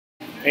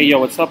Hey yo,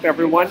 what's up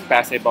everyone?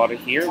 Basketball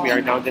here. We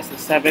are now this is the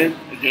seventh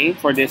game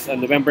for this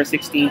November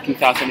 16,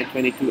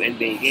 2022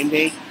 NBA Game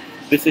Day.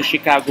 This is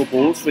Chicago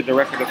Bulls with a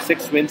record of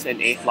 6 wins and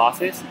 8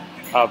 losses,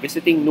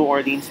 visiting New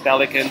Orleans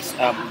Pelicans,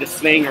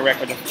 displaying a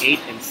record of 8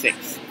 and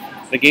 6.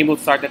 The game will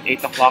start at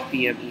 8 o'clock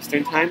p.m.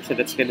 Eastern Time, so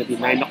that's going to be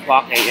 9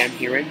 o'clock a.m.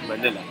 here in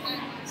Manila.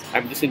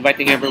 I'm just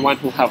inviting everyone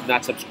who have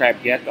not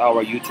subscribed yet to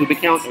our YouTube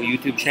account or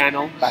YouTube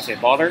channel,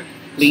 Basketballer.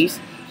 Please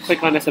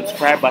click on the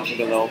subscribe button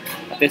below.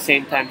 At the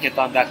same time, hit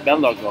on that bell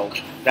logo.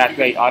 That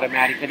way,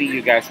 automatically,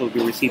 you guys will be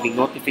receiving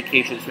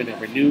notifications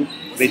whenever new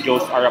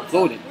videos are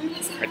uploaded.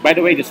 Right, by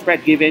the way, the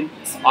spread given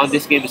on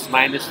this game is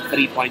minus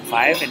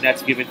 3.5, and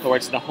that's given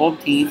towards the home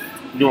team,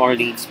 New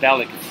Orleans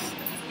Pelicans.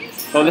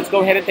 So let's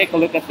go ahead and take a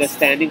look at the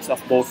standings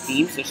of both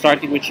teams. So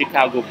starting with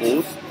Chicago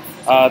Bulls,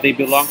 they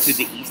belong to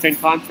the Eastern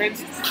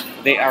Conference.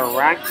 They are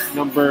ranked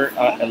number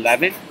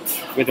 11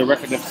 with a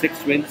record of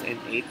 6 wins and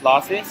 8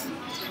 losses,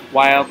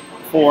 while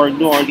for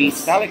New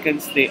Orleans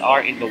Pelicans, they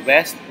are in the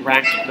West,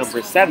 ranked number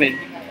 7,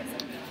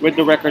 with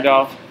the record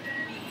of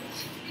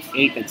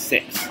 8 and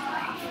 6.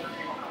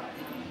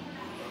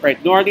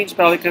 Right, New Orleans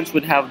Pelicans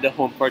would have the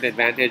home court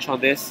advantage on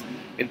this.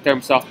 In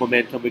terms of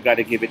momentum, we got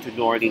to give it to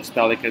New Orleans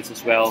Pelicans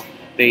as well.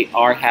 They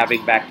are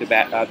having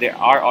back-to-back. They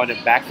are on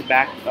a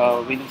back-to-back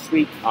winning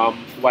streak.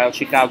 While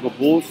Chicago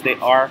Bulls, they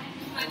are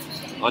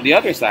on the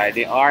other side.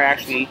 They are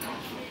actually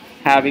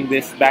having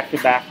this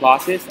back-to-back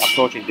losses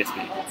approaching this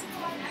game.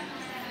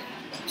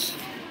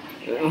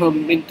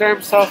 In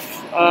terms of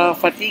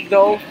fatigue,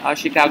 though,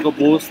 Chicago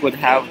Bulls would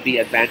have the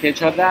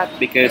advantage of that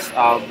because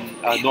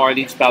New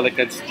Orleans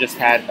Pelicans just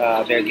had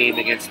their game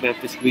against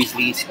Memphis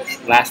Grizzlies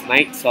last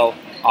night. So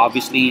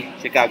obviously,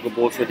 Chicago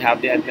Bulls would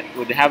have the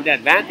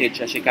advantage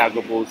as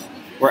Chicago Bulls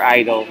were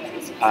idle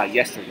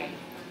yesterday.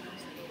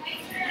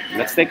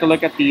 Let's take a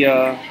look at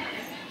the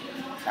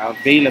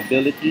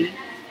availability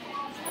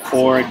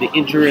for the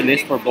injury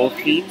list for both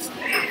teams.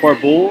 For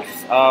Bulls,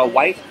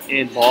 White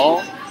and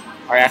Ball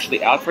are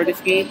actually out for this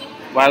game,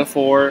 while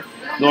for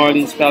New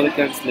Orleans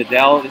Pelicans,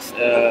 Liddell is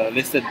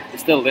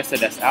still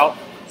listed as out,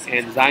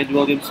 and Zion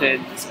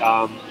Williamson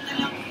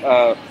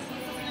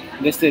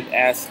listed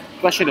as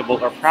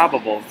questionable or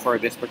probable for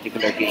this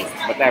particular game.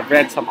 But I've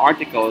read some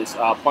articles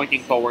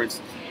pointing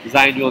towards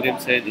Zion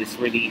Williamson is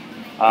really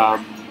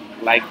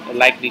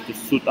likely to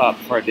suit up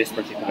for this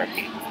particular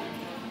game.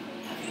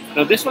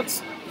 Now this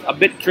one's a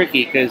bit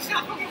tricky because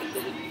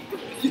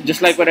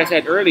just like what I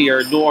said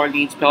earlier, New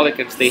Orleans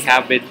Pelicans, they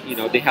have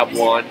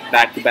won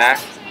back-to-back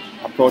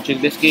approaching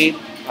this game,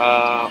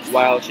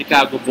 while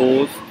Chicago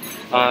Bulls,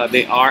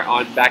 they are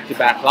on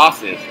back-to-back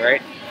losses,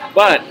 right?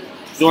 But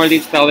New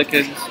Orleans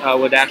Pelicans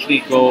would actually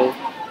go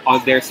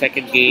on their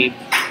second game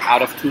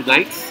out of 2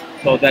 nights,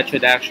 so that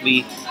should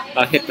actually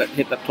hit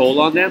the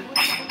toll on them.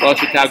 While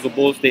Chicago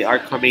Bulls, they are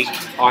coming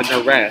on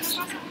a rest,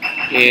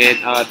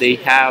 and they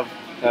have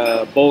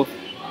both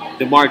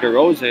DeMar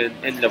DeRozan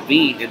and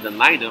Levine in the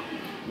lineup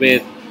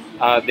with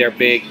their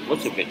big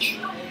Vucevic.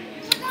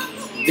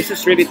 This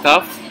is really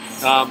tough.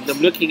 I'm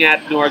looking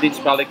at New Orleans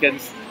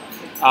Pelicans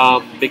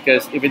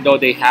because even though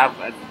they had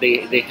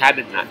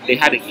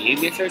a game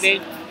yesterday,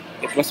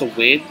 it was a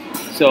win.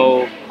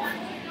 So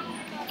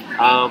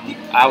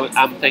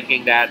I'm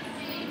thinking that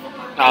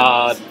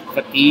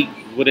fatigue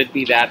wouldn't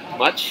be that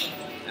much.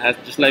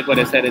 Just like what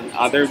I said in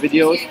other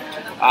videos,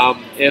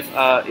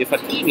 if a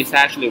team is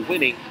actually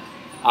winning,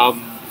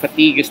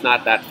 fatigue is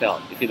not that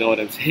felt. If you know what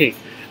I'm saying.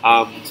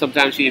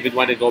 Sometimes you even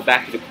want to go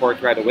back to the court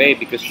right away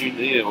because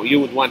you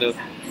would want to.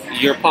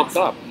 You're pumped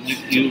up.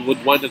 You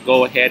would want to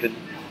go ahead and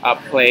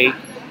play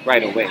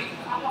right away.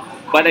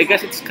 But I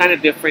guess it's kind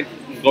of different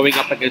going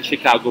up against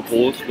Chicago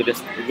Bulls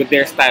with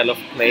their style of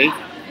play.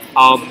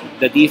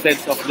 The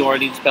defense of New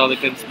Orleans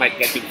Pelicans might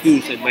get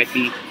confused and might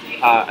be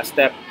a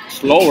step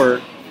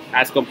slower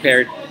as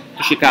compared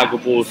to Chicago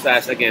Bulls,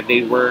 as again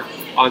they were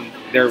on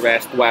their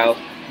rest while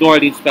New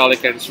Orleans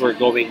Pelicans were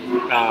going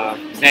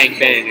bang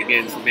bang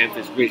against the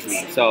Memphis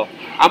Grizzlies. So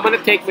I'm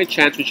gonna take my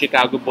chance with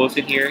Chicago Bulls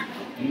in here.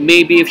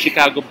 Maybe if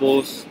Chicago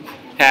Bulls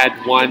had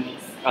one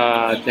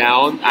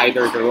down,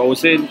 either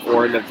DeRozan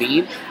or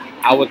Levine,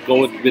 I would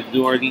go with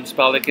New Orleans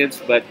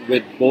Pelicans. But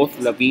with both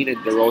Levine and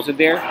DeRozan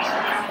there,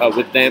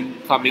 with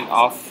them coming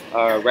off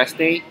rest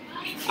day,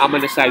 I'm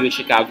gonna side with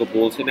Chicago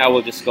Bulls, and I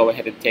will just go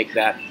ahead and take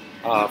that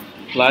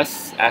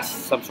plus as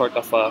some sort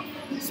of a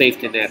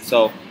safety net.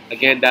 So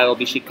again, that'll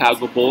be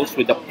Chicago Bulls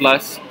with a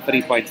plus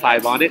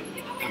 3.5 on it.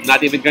 I'm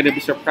not even going to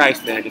be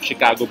surprised, man, if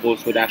Chicago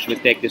Bulls would actually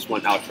take this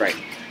one outright.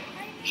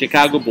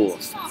 Chicago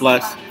Bulls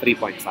plus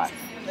 3.5.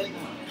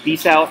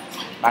 Peace out.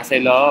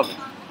 Base love.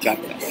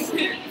 God bless.